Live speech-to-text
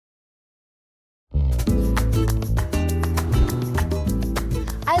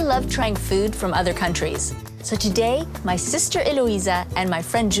love trying food from other countries. So today, my sister Eloisa and my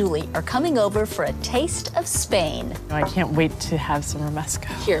friend Julie are coming over for a taste of Spain. I can't wait to have some romesco.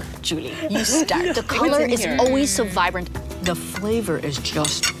 Here, Julie, you start. The color is always so vibrant. The flavor is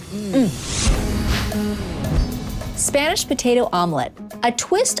just Spanish potato omelet, a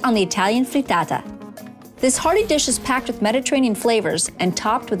twist on the Italian frittata. This hearty dish is packed with Mediterranean flavors and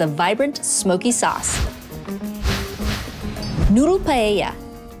topped with a vibrant, smoky sauce. Noodle paella,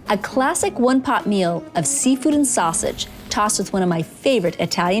 a classic one-pot meal of seafood and sausage tossed with one of my favorite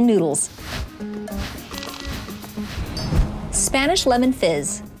Italian noodles. Spanish lemon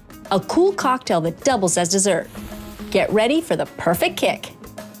fizz, a cool cocktail that doubles as dessert. Get ready for the perfect kick.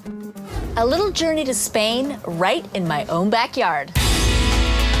 A little journey to Spain right in my own backyard.